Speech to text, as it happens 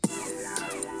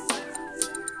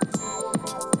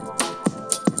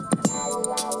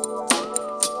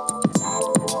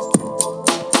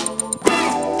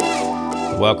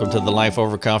Welcome to the Life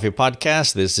Over Coffee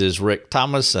podcast. This is Rick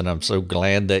Thomas, and I'm so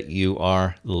glad that you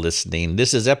are listening.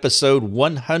 This is episode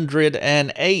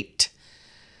 108.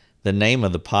 The name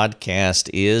of the podcast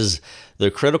is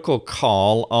The Critical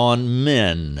Call on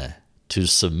Men to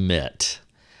Submit.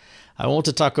 I want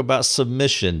to talk about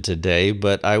submission today,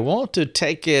 but I want to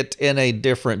take it in a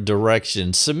different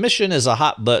direction. Submission is a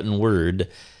hot button word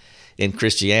in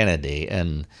Christianity,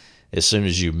 and as soon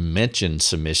as you mention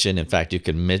submission, in fact, you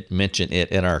can mention it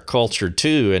in our culture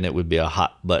too, and it would be a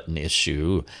hot button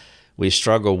issue. We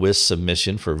struggle with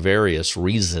submission for various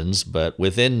reasons, but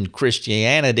within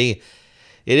Christianity,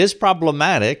 it is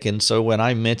problematic. And so when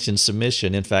I mention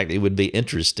submission, in fact, it would be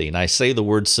interesting. I say the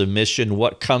word submission,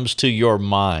 what comes to your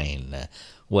mind?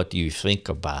 What do you think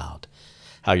about?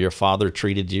 How your father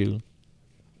treated you?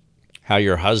 How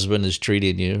your husband is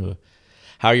treating you?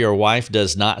 How your wife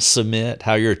does not submit,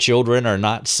 how your children are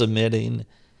not submitting,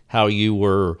 how you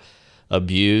were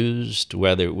abused,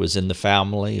 whether it was in the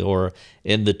family or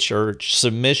in the church.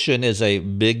 Submission is a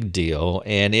big deal,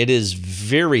 and it is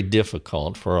very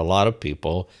difficult for a lot of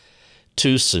people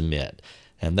to submit.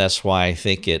 And that's why I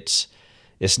think it's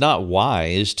not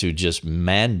wise to just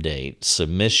mandate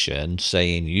submission,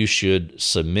 saying you should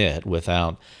submit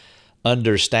without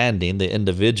understanding the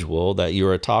individual that you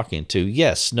are talking to.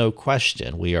 Yes, no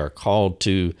question, we are called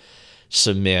to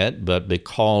submit, but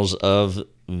because of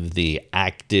the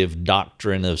active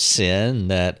doctrine of sin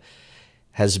that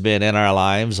has been in our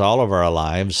lives, all of our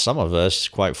lives, some of us,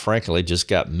 quite frankly, just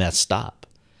got messed up.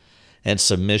 And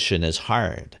submission is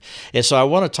hard. And so I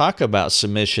want to talk about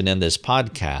submission in this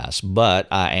podcast, but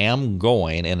I am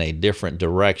going in a different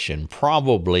direction,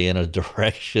 probably in a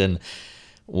direction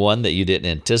one that you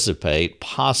didn't anticipate,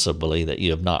 possibly that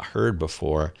you have not heard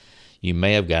before. You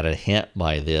may have got a hint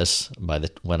by this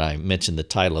when I mentioned the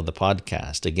title of the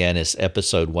podcast. Again, it's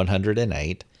episode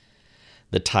 108.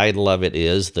 The title of it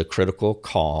is The Critical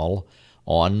Call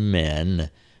on Men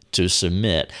to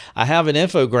Submit. I have an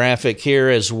infographic here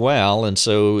as well, and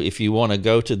so if you want to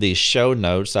go to these show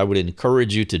notes, I would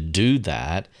encourage you to do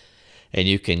that. And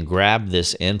you can grab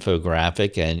this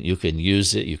infographic and you can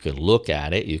use it, you can look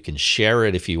at it, you can share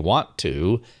it if you want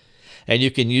to, and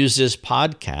you can use this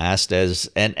podcast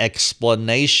as an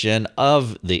explanation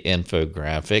of the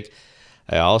infographic.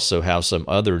 I also have some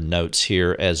other notes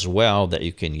here as well that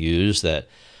you can use that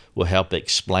will help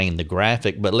explain the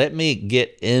graphic. But let me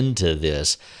get into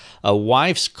this. A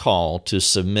wife's call to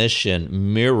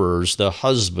submission mirrors the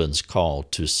husband's call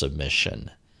to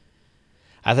submission.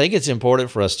 I think it's important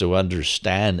for us to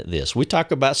understand this. We talk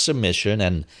about submission,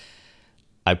 and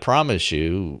I promise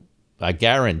you, I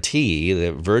guarantee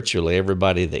that virtually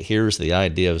everybody that hears the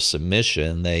idea of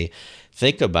submission, they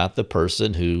think about the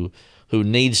person who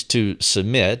needs to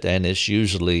submit, and it's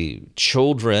usually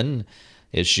children,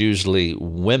 it's usually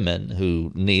women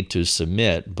who need to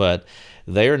submit, but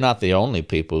they are not the only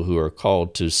people who are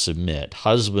called to submit.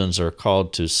 Husbands are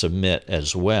called to submit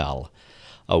as well.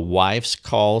 A wife's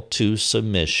call to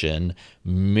submission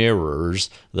mirrors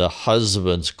the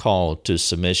husband's call to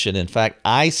submission. In fact,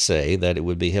 I say that it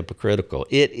would be hypocritical.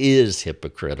 It is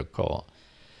hypocritical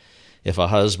if a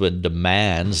husband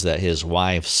demands that his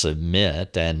wife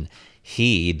submit and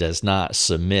he does not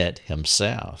submit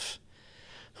himself.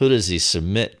 Who does he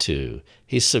submit to?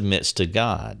 He submits to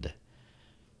God.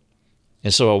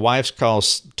 And so a wife's call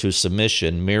to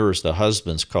submission mirrors the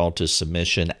husband's call to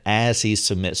submission as he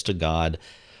submits to God,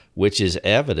 which is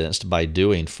evidenced by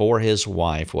doing for his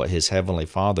wife what his heavenly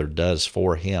Father does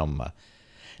for him.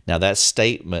 Now, that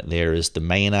statement there is the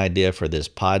main idea for this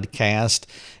podcast.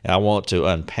 I want to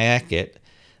unpack it,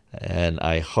 and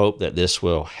I hope that this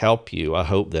will help you. I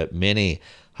hope that many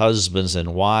husbands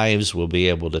and wives will be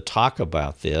able to talk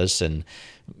about this, and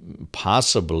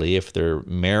possibly if their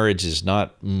marriage is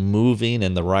not moving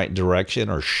in the right direction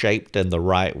or shaped in the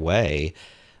right way,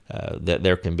 that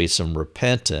there can be some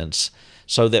repentance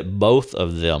so that both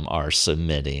of them are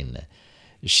submitting.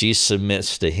 She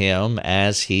submits to him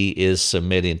as he is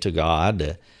submitting to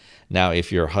God. Now,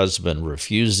 if your husband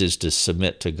refuses to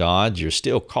submit to God, you're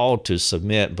still called to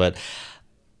submit, but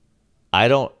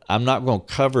I'm not going to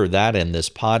cover that in this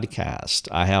podcast.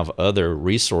 I have other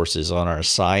resources on our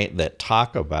site that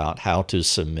talk about how to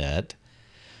submit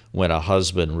when a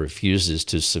husband refuses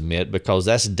to submit, because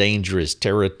that's dangerous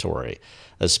territory,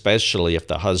 especially if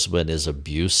the husband is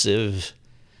abusive,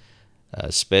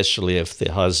 especially if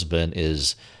the husband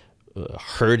is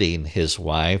hurting his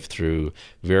wife through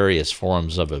various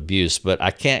forms of abuse. But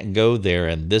I can't go there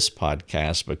in this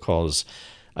podcast because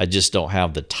I just don't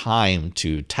have the time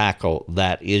to tackle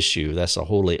that issue. That's a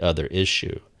wholly other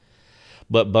issue.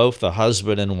 but both the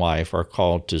husband and wife are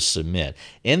called to submit.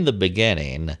 In the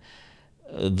beginning,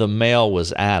 the male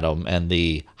was Adam, and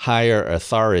the higher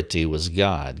authority was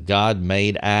God. God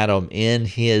made Adam in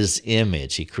his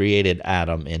image. He created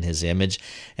Adam in his image,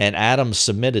 and Adam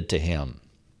submitted to him.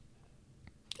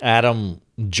 Adam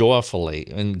joyfully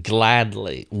and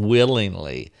gladly,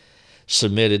 willingly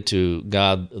submitted to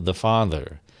God the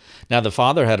Father. Now, the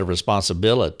Father had a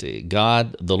responsibility.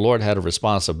 God, the Lord, had a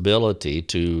responsibility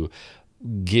to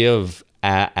give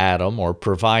Adam or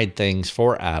provide things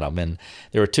for Adam. And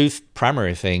there were two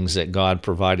primary things that God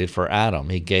provided for Adam.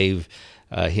 He gave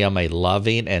him a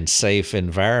loving and safe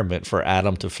environment for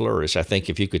Adam to flourish. I think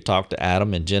if you could talk to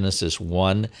Adam in Genesis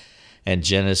 1 and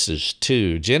Genesis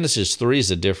 2, Genesis 3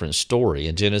 is a different story.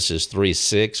 In Genesis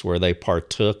 3:6, where they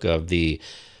partook of the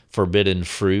forbidden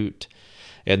fruit,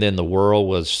 and then the world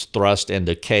was thrust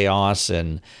into chaos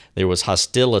and there was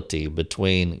hostility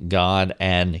between God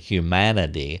and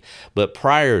humanity. But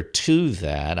prior to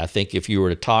that, I think if you were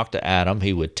to talk to Adam,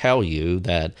 he would tell you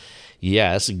that,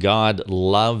 yes, God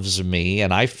loves me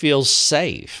and I feel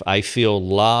safe. I feel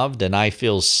loved and I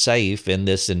feel safe in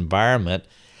this environment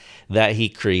that he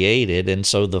created. And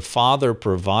so the Father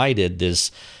provided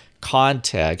this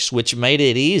context, which made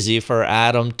it easy for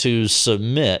Adam to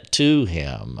submit to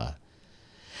him.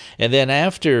 And then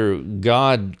after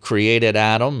God created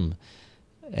Adam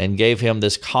and gave him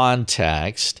this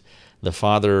context, the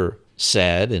Father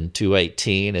said in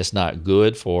 2:18, it's not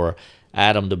good for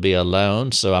Adam to be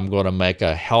alone, so I'm going to make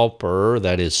a helper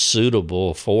that is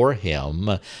suitable for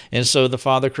him. And so the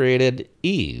Father created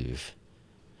Eve,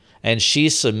 and she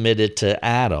submitted to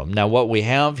Adam. Now what we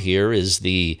have here is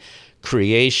the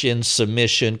creation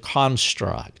submission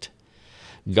construct.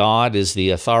 God is the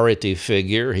authority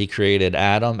figure. He created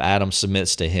Adam. Adam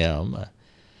submits to him.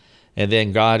 And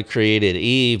then God created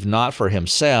Eve not for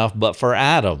himself, but for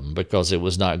Adam, because it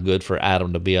was not good for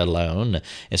Adam to be alone.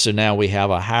 And so now we have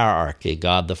a hierarchy.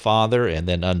 God the Father, and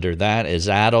then under that is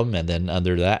Adam, and then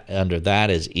under that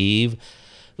is Eve,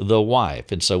 the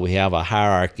wife. And so we have a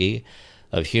hierarchy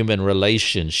of human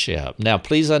relationship. Now,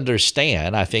 please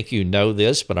understand, I think you know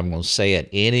this, but I'm going to say it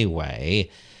anyway.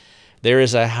 There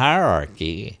is a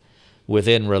hierarchy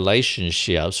within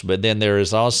relationships, but then there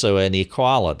is also an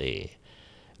equality.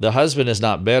 The husband is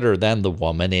not better than the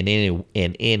woman in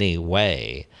any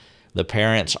way. The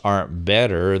parents aren't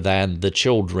better than the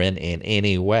children in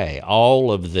any way.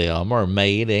 All of them are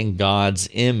made in God's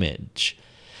image.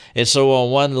 And so on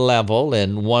one level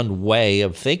and one way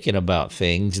of thinking about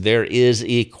things, there is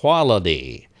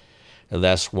equality.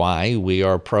 That's why we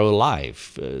are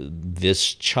pro-life.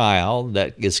 This child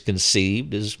that is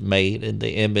conceived is made in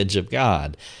the image of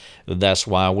God. That's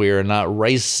why we are not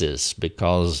racist,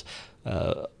 because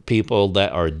people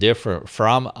that are different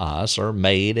from us are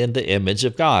made in the image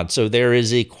of God. So there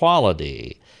is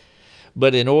equality.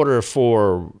 But in order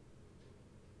for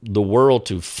the world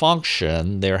to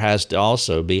function, there has to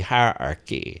also be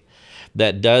hierarchy.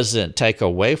 That doesn't take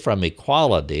away from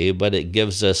equality, but it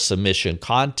gives us submission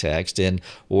context in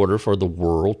order for the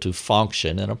world to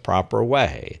function in a proper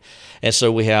way. And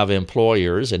so we have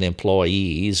employers and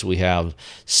employees, we have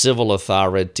civil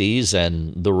authorities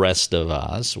and the rest of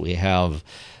us, we have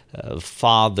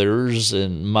fathers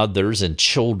and mothers and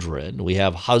children, we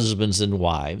have husbands and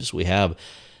wives, we have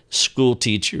school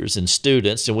teachers and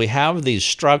students, and we have these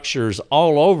structures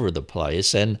all over the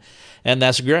place, and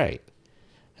that's great.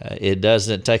 It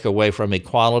doesn't take away from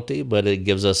equality, but it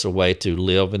gives us a way to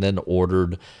live in an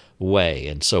ordered way.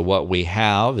 And so what we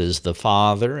have is the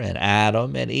Father and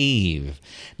Adam and Eve.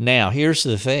 Now, here's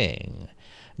the thing.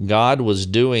 God was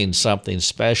doing something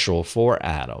special for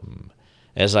Adam.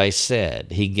 As I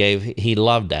said, he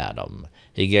loved Adam.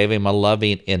 He gave him a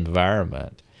loving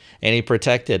environment, and he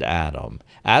protected Adam.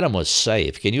 Adam was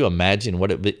safe. Can you imagine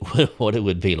what it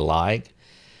would be like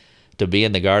to be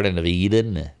in the Garden of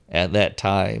Eden at that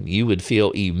time? You would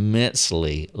feel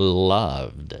immensely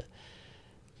loved.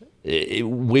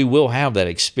 We will have that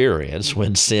experience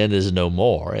when sin is no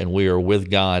more and we are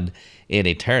with God in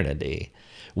eternity.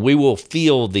 We will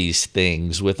feel these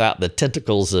things without the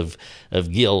tentacles of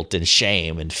guilt and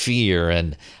shame and fear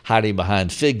and hiding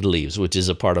behind fig leaves, which is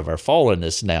a part of our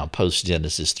fallenness now,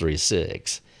 post-Genesis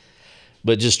 3:6.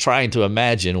 But just trying to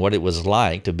imagine what it was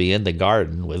like to be in the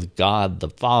garden with God the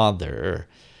Father,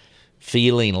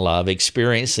 feeling love,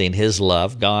 experiencing his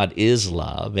love. God is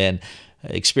love, and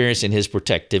experiencing his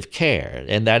protective care.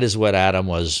 And that is what Adam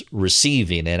was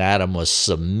receiving, and Adam was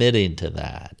submitting to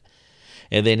that.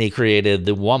 And then he created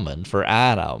the woman for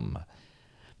Adam.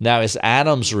 Now it's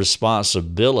Adam's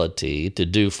responsibility to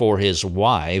do for his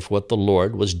wife what the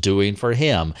Lord was doing for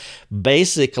him.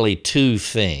 Basically two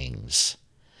things.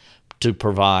 to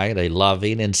provide a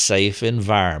loving and safe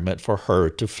environment for her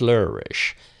to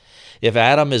flourish. If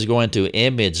Adam is going to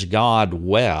image God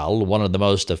well, one of the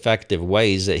most effective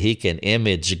ways that he can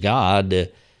image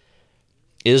God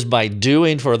is by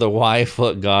doing for the wife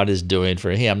what God is doing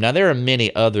for him. Now, there are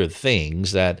many other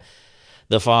things that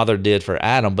the Father did for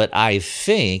Adam, but I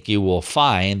think you will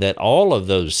find that all of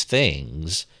those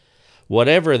things,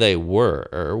 whatever they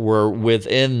were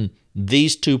within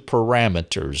these two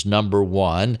parameters. Number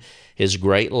one, his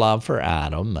great love for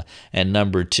Adam, and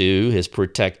number two, his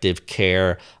protective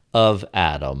care of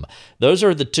Adam. Those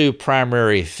are the two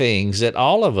primary things that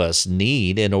all of us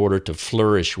need in order to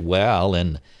flourish well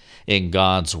in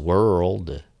God's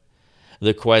world.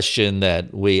 The question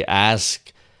that we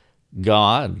ask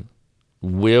God,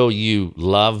 will you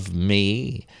love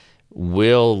me?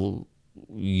 Will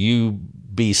you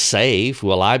be safe?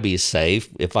 Will I be safe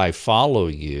if I follow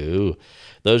you?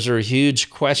 Those are huge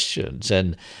questions.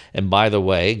 And by the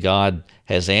way, God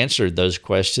has answered those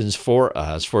questions for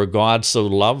us. For God so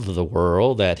loved the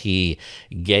world that he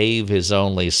gave his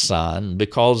only Son.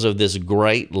 Because of this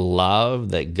great love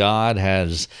that God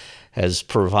has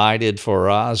provided for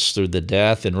us through the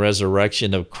death and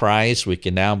resurrection of Christ, we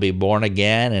can now be born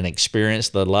again and experience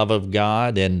the love of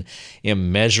God in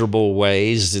immeasurable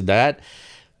ways. That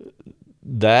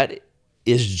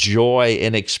is joy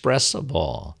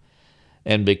inexpressible.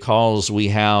 And because we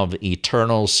have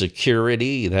eternal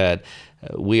security that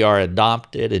we are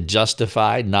adopted and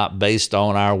justified, not based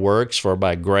on our works, for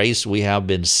by grace we have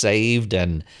been saved,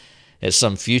 and at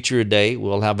some future date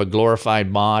we'll have a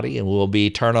glorified body and we'll be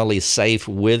eternally safe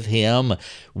with him.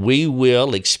 We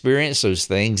will experience those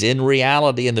things in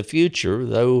reality in the future,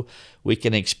 though we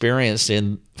can experience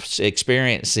them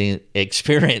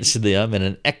in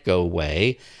an echo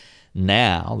way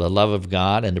now, the love of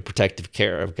God and the protective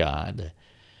care of God.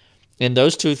 And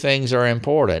those two things are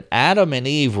important. Adam and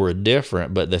Eve were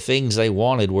different, but the things they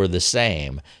wanted were the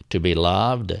same: to be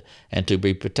loved and to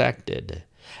be protected.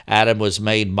 Adam was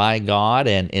made by God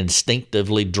and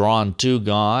instinctively drawn to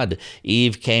God.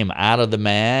 Eve came out of the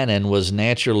man and was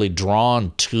naturally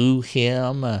drawn to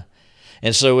him.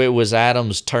 And so it was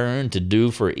Adam's turn to do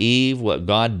for Eve what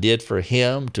God did for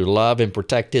him, to love and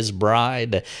protect his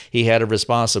bride. He had a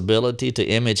responsibility to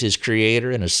image his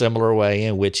Creator in a similar way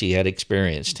in which he had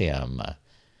experienced him.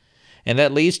 And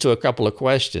that leads to a couple of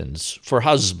questions for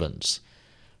husbands.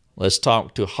 Let's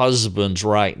talk to husbands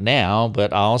right now,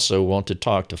 but I also want to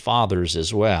talk to fathers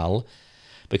as well,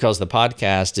 because the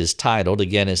podcast is titled,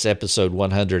 again, it's episode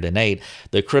 108,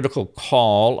 The Critical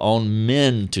Call on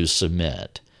Men to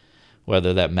Submit.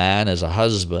 Whether that man is a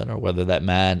husband or whether that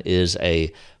man is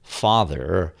a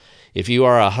father. If you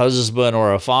are a husband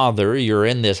or a father, you're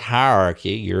in this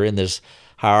hierarchy, you're in this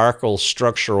hierarchical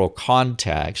structural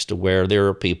context where there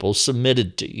are people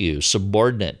submitted to you,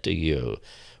 subordinate to you,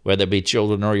 whether it be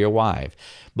children or your wife.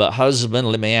 But husband,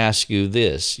 let me ask you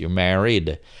this. You're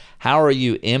married. How are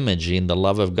you imaging the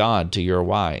love of God to your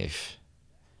wife?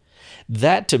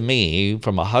 That, to me,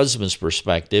 from a husband's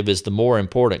perspective, is the more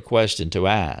important question to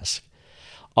ask.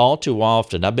 All too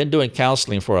often, I've been doing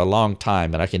counseling for a long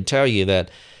time, and I can tell you that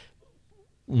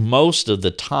most of the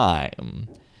time,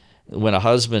 when a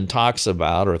husband talks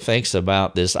about or thinks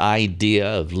about this idea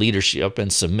of leadership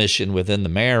and submission within the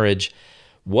marriage,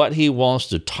 what he wants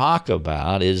to talk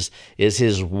about is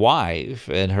his wife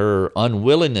and her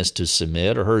unwillingness to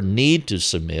submit, or her need to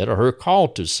submit, or her call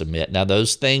to submit. Now,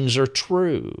 those things are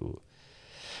true.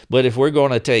 But if we're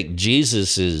going to take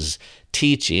Jesus's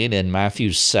teaching in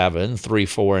Matthew 7, 3,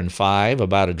 4, and 5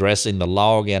 about addressing the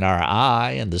log in our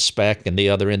eye and the speck in the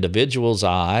other individual's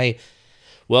eye,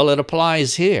 well, it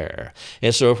applies here.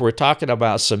 And so if we're talking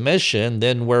about submission,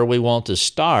 then where we want to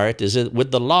start is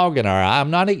with the log in our eye.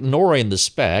 I'm not ignoring the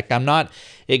speck. I'm not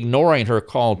ignoring her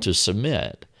call to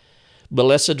submit. But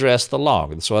let's address the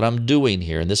log. That's what I'm doing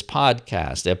here in this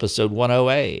podcast, episode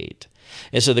 108.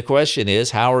 And so the question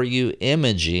is, how are you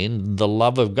imaging the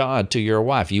love of God to your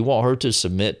wife? You want her to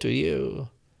submit to you.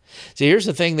 See, here's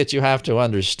the thing that you have to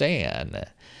understand.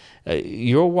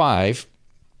 Your wife,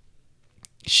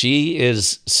 she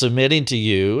is submitting to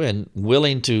you and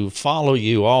willing to follow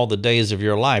you all the days of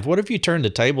your life. What if you turn the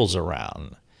tables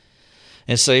around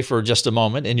and say for just a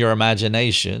moment in your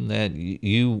imagination that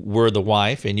you were the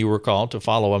wife and you were called to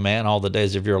follow a man all the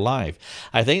days of your life?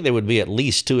 I think there would be at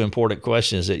least two important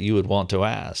questions that you would want to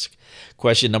ask.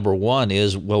 Question number one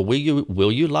is, well, will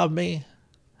you love me?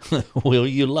 Will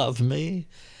you love me?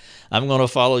 I'm going to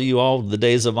follow you all the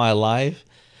days of my life.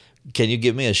 Can you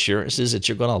give me assurances that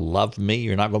you're going to love me?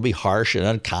 You're not going to be harsh and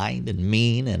unkind and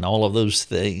mean and all of those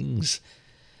things.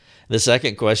 The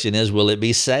second question is, will it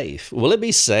be safe? Will it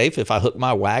be safe if I hook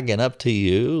my wagon up to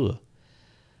you?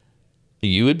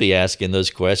 You would be asking those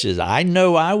questions. I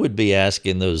know I would be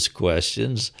asking those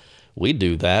questions. We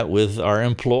do that with our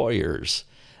employers.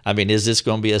 I mean, is this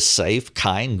going to be a safe,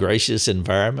 kind, gracious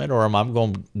environment, or am I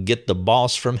going to get the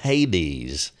boss from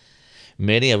Hades?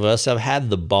 Many of us have had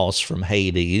the boss from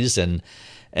Hades, and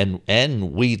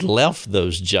we left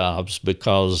those jobs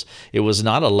because it was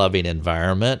not a loving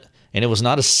environment, and it was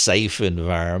not a safe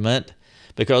environment,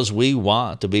 because we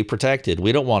want to be protected.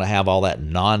 We don't want to have all that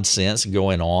nonsense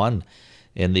going on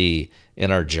in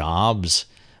our jobs.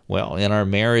 Well, in our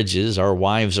marriages, our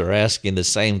wives are asking the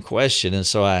same question. And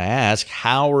so I ask,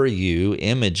 how are you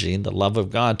imaging the love of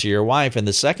God to your wife? And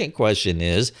the second question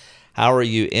is, how are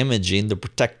you imaging the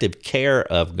protective care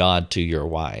of God to your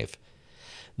wife?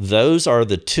 Those are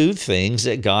the two things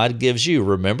that God gives you.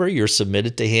 Remember, you're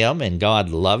submitted to Him, and God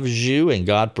loves you, and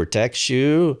God protects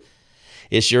you.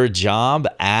 It's your job,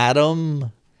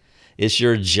 Adam. It's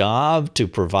your job to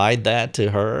provide that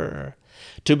to her.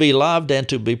 To be loved and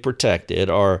to be protected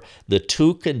are the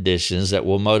two conditions that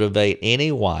will motivate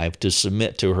any wife to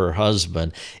submit to her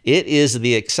husband. It is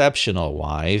the exceptional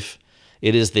wife.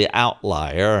 It is the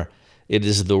outlier. It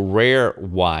is the rare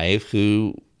wife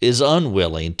who is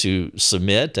unwilling to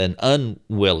submit and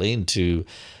unwilling to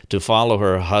follow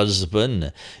her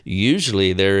husband.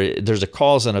 Usually there's a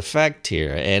cause and effect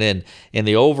here. And in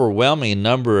the overwhelming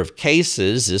number of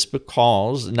cases, it's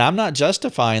because, and I'm not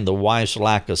justifying the wife's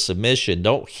lack of submission.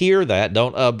 Don't hear that.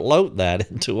 Don't upload that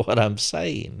into what I'm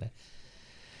saying.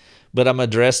 But I'm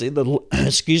addressing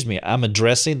I'm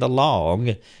addressing the log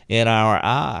in our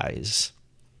eyes.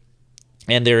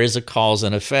 And there is a cause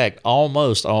and effect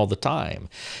almost all the time.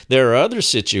 There are other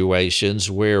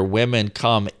situations where women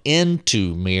come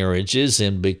into marriages,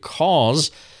 and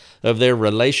because of their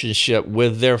relationship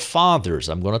with their fathers,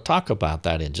 I'm going to talk about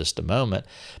that in just a moment,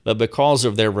 but because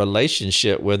of their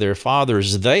relationship with their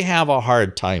fathers, they have a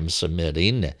hard time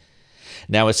submitting.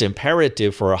 Now, it's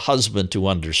imperative for a husband to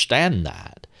understand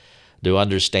that, to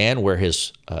understand where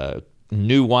his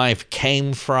new wife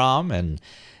came from,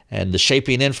 and the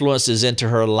shaping influences into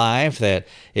her life, that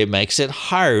it makes it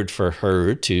hard for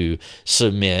her to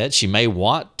submit. She may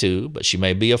want to, but she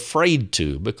may be afraid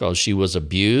to because she was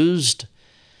abused.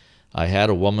 I had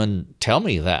a woman tell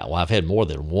me that. Well, I've had more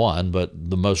than one, but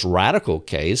the most radical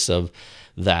case of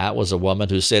that was a woman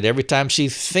who said every time she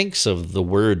thinks of the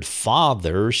word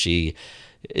father, she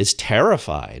is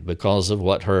terrified because of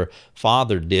what her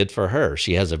father did for her.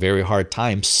 She has a very hard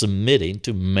time submitting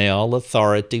to male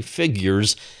authority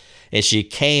figures. And she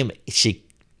came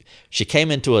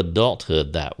into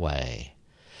adulthood that way.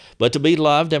 But to be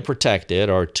loved and protected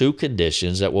are two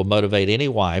conditions that will motivate any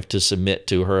wife to submit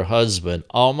to her husband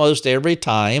almost every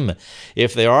time.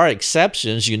 If there are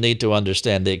exceptions, you need to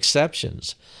understand the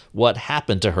exceptions. What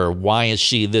happened to her? Why is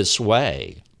she this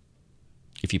way?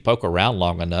 If you poke around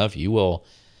long enough, you will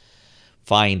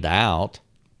find out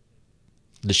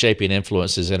the shaping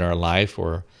influences in her life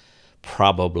were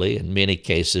probably, in many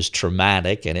cases,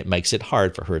 traumatic, and it makes it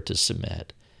hard for her to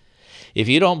submit. If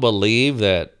you don't believe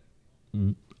that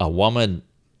a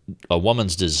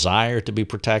woman's desire to be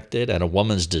protected and a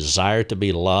woman's desire to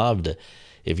be loved,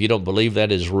 if you don't believe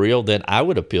that is real, then I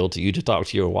would appeal to you to talk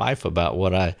to your wife about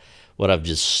what I've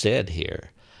just said here.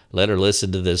 Let her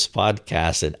listen to this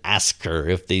podcast and ask her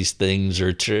if these things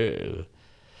are true.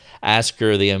 Ask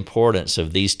her the importance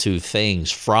of these two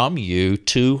things from you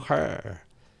to her.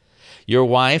 Your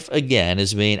wife, again,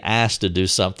 is being asked to do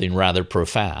something rather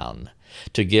profound,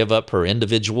 to give up her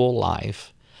individual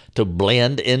life, to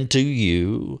blend into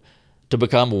you, to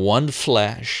become one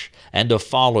flesh, and to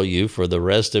follow you for the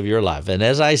rest of your life. And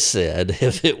as I said,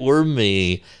 if it were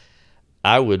me,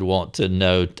 I would want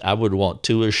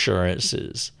two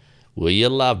assurances. Will you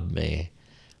love me?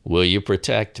 Will you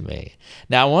protect me?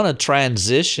 Now, I want to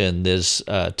transition this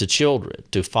to children,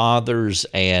 to fathers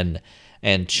and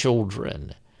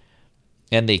children.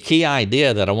 And the key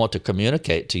idea that I want to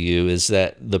communicate to you is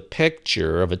that the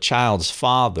picture of a child's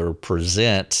father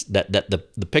presents,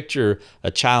 the picture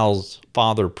a child's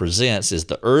father presents is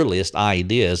the earliest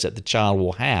ideas that the child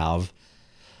will have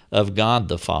of God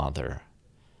the Father.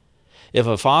 If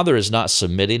a father is not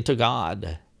submitting to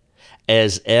God,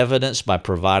 as evidenced by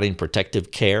providing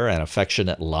protective care and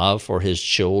affectionate love for his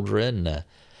children,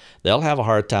 they'll have a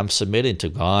hard time submitting to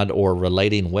God or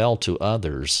relating well to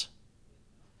others.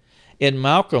 In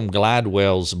Malcolm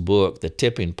Gladwell's book, The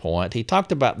Tipping Point, he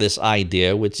talked about this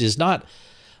idea, which is not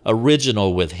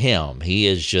original with him. He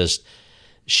is just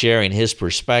sharing his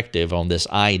perspective on this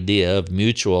idea of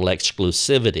mutual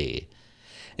exclusivity.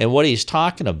 And what he's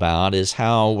talking about is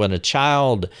how when a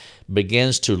child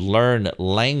begins to learn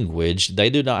language, they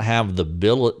do not have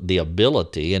the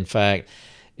ability. In fact,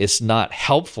 it's not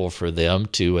helpful for them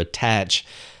to attach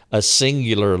a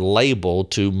singular label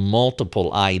to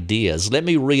multiple ideas. Let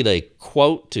me read a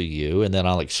quote to you, and then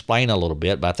I'll explain a little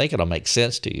bit, but I think it'll make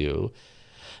sense to you.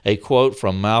 A quote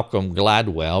from Malcolm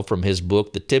Gladwell from his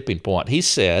book, The Tipping Point. He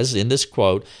says in this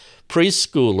quote,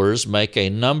 preschoolers make a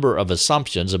number of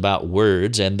assumptions about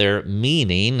words and their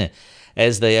meaning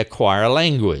as they acquire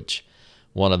language,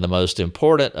 one of the most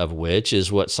important of which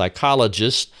is what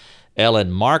psychologist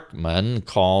Ellen Markman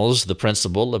calls the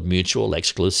principle of mutual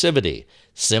exclusivity.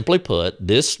 Simply put,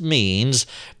 this means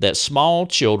that small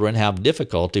children have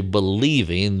difficulty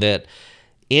believing that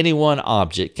any one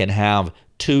object can have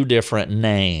two different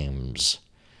names.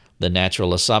 The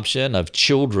natural assumption of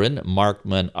children,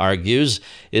 Markman argues,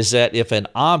 is that if an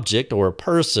object or a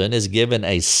person is given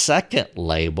a second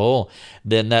label,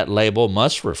 then that label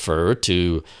must refer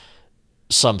to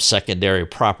some secondary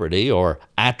property or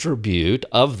attribute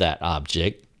of that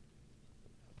object.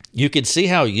 You can see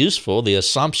how useful the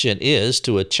assumption is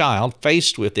to a child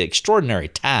faced with the extraordinary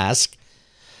task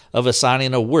of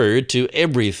assigning a word to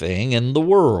everything in the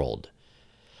world.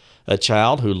 A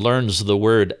child who learns the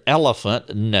word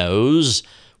elephant knows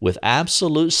with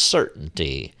absolute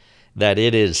certainty that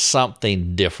it is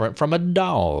something different from a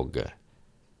dog.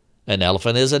 An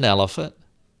elephant is an elephant.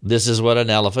 This is what an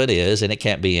elephant is, and it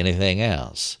can't be anything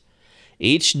else.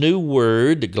 Each new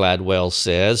word, Gladwell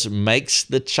says, makes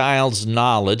the child's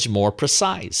knowledge more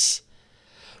precise.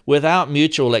 Without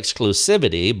mutual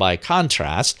exclusivity, by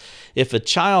contrast, if a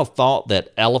child thought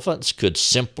that elephants could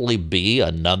simply be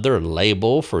another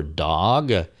label for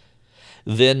dog,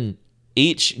 then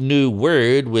each new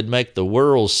word would make the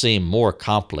world seem more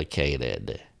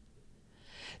complicated.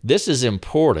 This is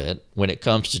important when it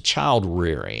comes to child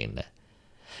rearing.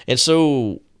 And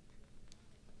so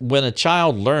when a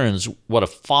child learns what a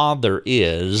father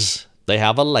is, they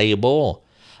have a label.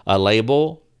 A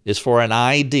label is for an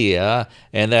idea,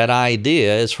 and that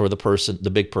idea is for the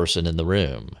big person in the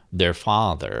room, their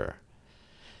father.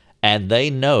 And they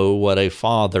know what a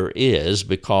father is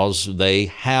because they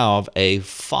have a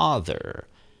father.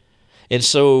 And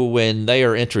so when they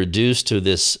are introduced to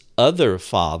this other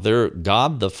father,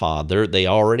 God the Father, they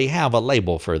already have a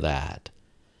label for that.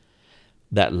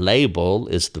 That label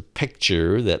is the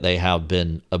picture that they have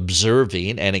been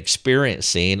observing and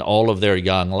experiencing all of their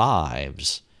young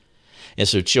lives. And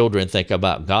so children think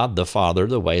about God the Father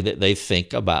the way that they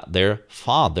think about their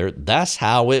father. That's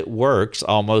how it works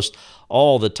almost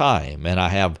all the time. And I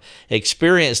have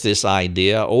experienced this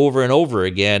idea over and over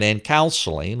again in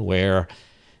counseling where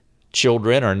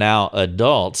children are now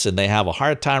adults and they have a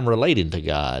hard time relating to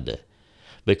God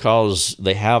because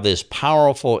they have this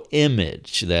powerful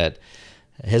image that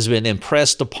has been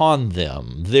impressed upon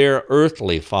them, their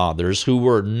earthly fathers who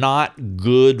were not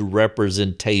good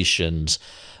representations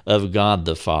of God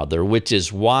the Father, which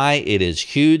is why it is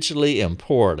hugely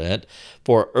important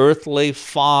for earthly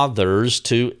fathers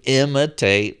to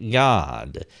imitate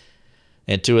God.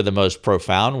 And two of the most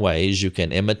profound ways you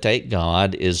can imitate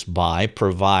God is by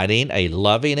providing a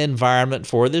loving environment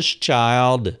for this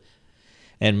child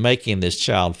and making this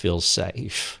child feel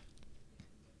safe.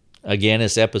 Again,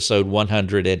 it's episode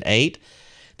 108.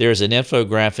 There's an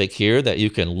infographic here that you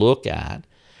can look at.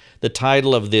 The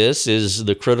title of this is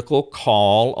The Critical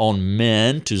Call on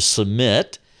Men to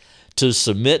Submit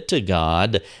to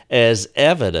God as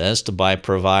evidenced by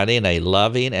providing a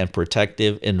loving and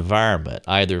protective environment,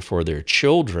 either for their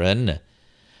children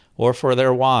or for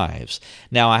their wives.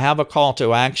 Now, I have a call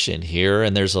to action here,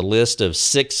 and there's a list of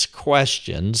 6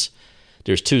 questions.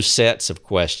 There's 2 sets of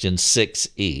questions, 6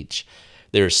 each.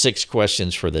 There are 6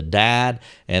 questions for the dad,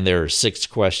 and there are 6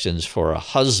 questions for a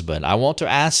husband. I want to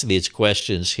ask these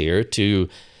questions here to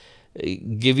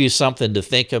give you something to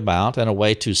think about and a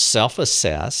way to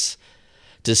self-assess,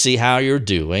 to see how you're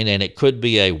doing, and it could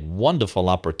be a wonderful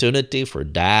opportunity for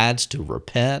dads to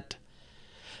repent,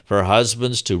 for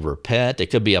husbands to repent. It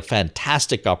could be a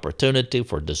fantastic opportunity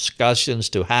for discussions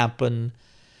to happen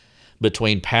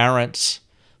between parents,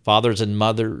 fathers and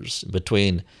mothers,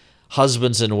 between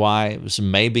husbands and wives,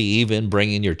 maybe even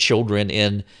bringing your children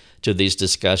in to these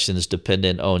discussions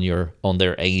dependent on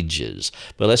their ages.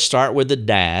 But let's start with the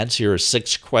dads. Here are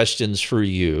 6 questions for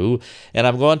you, and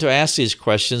I'm going to ask these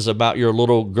questions about your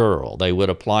little girl. They would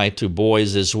apply to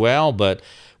boys as well, but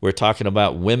we're talking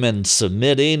about women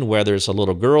submitting, whether it's a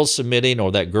little girl submitting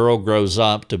or that girl grows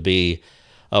up to be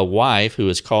a wife who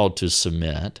is called to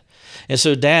submit. And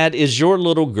so, Dad, is your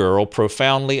little girl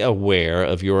profoundly aware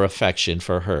of your affection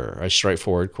for her? A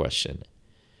straightforward question.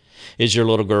 Is your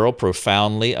little girl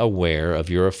profoundly aware of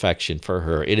your affection for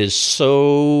her? It is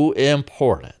so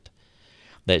important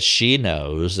that she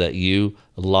knows that you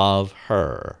love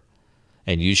her,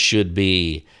 and you should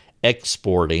be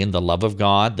exporting the love of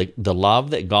God, the love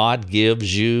that God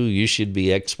gives you. You should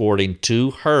be exporting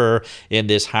to her in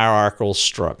this hierarchical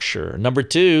structure. Number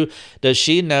 2, does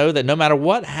she know that no matter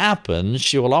what happens,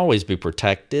 she will always be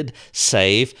protected,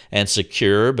 safe, and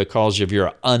secure because of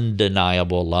your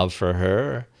undeniable love for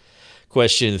her?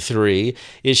 Question 3,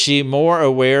 is she more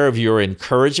aware of your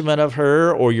encouragement of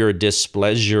her or your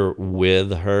displeasure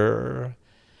with her?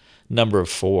 Number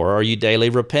 4, are you daily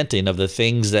repenting of the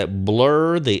things that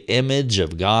blur the image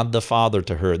of God the Father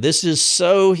to her? This is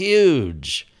so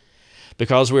huge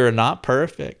because we are not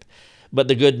perfect. But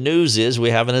the good news is we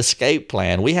have an escape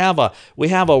plan. We have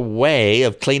a way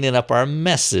of cleaning up our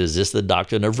messes. It's the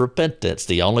doctrine of repentance.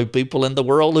 The only people in the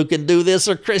world who can do this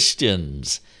are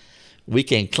Christians. We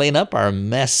can clean up our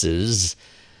messes,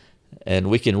 and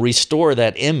we can restore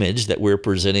that image that we're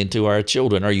presenting to our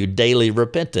children. Are you daily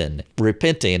repenting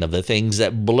of the things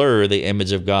that blur the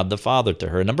image of God the Father to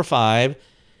her? Number 5,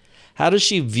 how does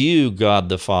she view God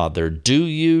the Father? Do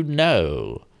you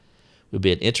know? Would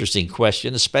be an interesting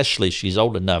question, especially if she's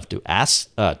old enough to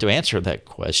answer that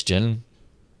question.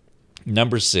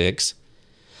 Number 6,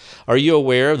 are you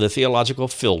aware of the theological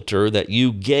filter that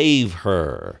you gave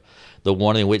her, the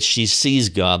one in which she sees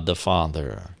God the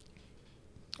Father?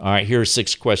 All right, here are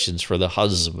 6 questions for the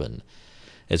husband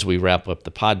as we wrap up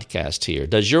the podcast here.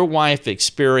 Does your wife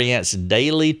experience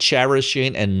daily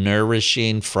cherishing and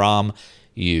nourishing from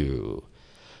you?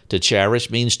 To cherish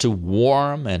means to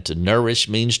warm, and to nourish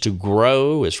means to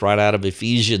grow. It's right out of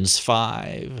Ephesians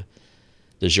 5.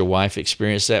 Does your wife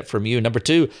experience that from you? Number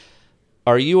 2,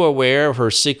 are you aware of her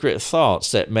secret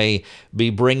thoughts that may be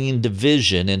bringing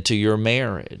division into your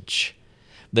marriage?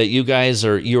 That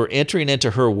you're entering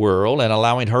into her world and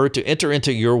allowing her to enter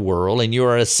into your world, and you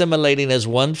are assimilating as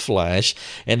one flesh,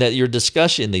 and that you're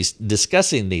discussing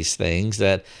these things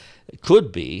that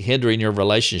could be hindering your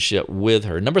relationship with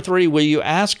her. Number 3, will you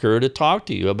ask her to talk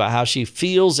to you about how she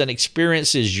feels and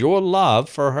experiences your love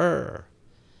for her?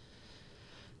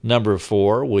 Number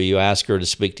 4, will you ask her to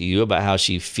speak to you about how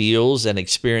she feels and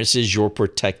experiences your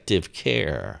protective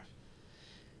care?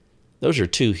 Those are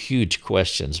 2 huge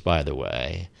questions, by the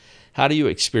way. How do you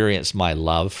experience my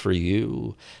love for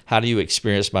you? How do you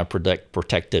experience my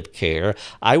protective care?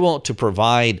 I want to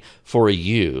provide for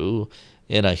you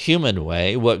in a human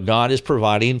way what God is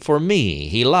providing for me.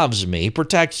 He loves me, He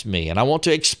protects me, and I want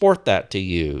to export that to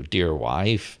you, dear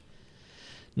wife.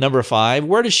 Number 5,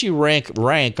 where does she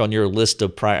rank on your list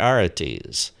of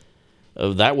priorities?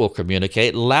 That will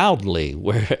communicate loudly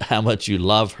how much you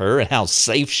love her and how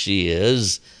safe she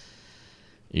is.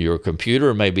 Your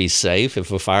computer may be safe if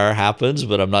a fire happens,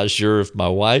 but I'm not sure if my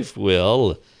wife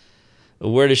will.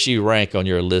 Where does she rank on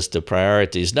your list of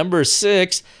priorities? Number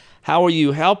 6, how are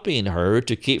you helping her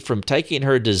to keep from taking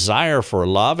her desire for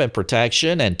love and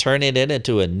protection and turning it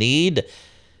into a need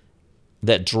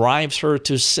that drives her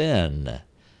to sin?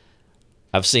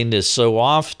 I've seen this so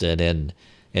often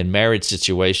in marriage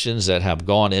situations that have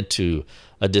gone into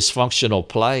a dysfunctional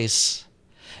place.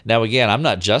 Now, again, I'm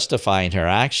not justifying her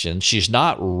action. She's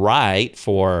not right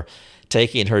for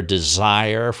taking her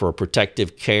desire for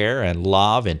protective care and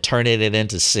love and turning it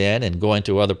into sin and going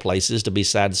to other places to be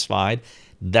satisfied.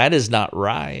 That is not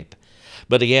right.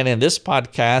 But again, in this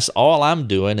podcast, all I'm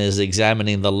doing is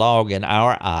examining the log in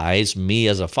our eyes, me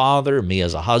as a father, me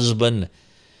as a husband,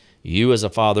 you as a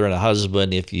father and a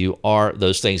husband, if you are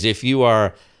those things. If you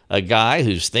are a guy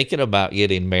who's thinking about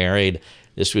getting married,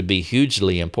 this would be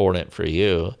hugely important for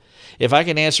you. If I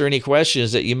can answer any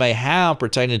questions that you may have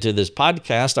pertaining to this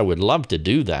podcast, I would love to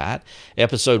do that.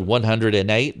 Episode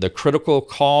 108, the critical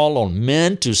call on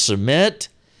men to submit.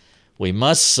 We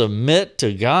must submit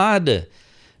to God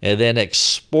and then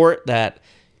export that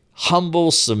humble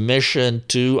submission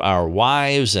to our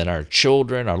wives and our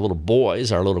children, our little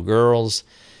boys, our little girls,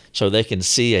 so they can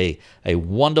see a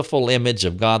wonderful image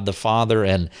of God the Father,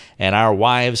 and our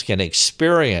wives can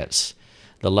experience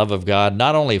the love of God,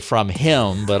 not only from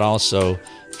Him, but also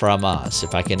from us.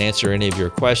 If I can answer any of your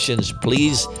questions,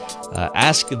 please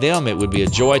ask them. It would be a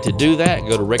joy to do that.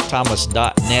 Go to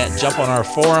rickthomas.net, jump on our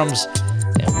forums,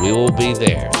 and we will be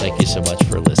there. Thank you so much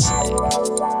for listening.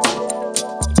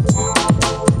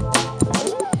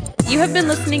 You have been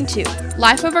listening to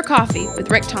Life Over Coffee with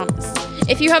Rick Thomas.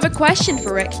 If you have a question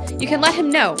for Rick, you can let him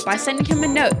know by sending him a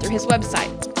note through his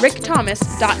website,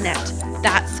 rickthomas.net.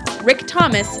 That's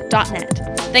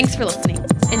rickthomas.net. Thanks for listening.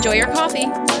 Enjoy your coffee.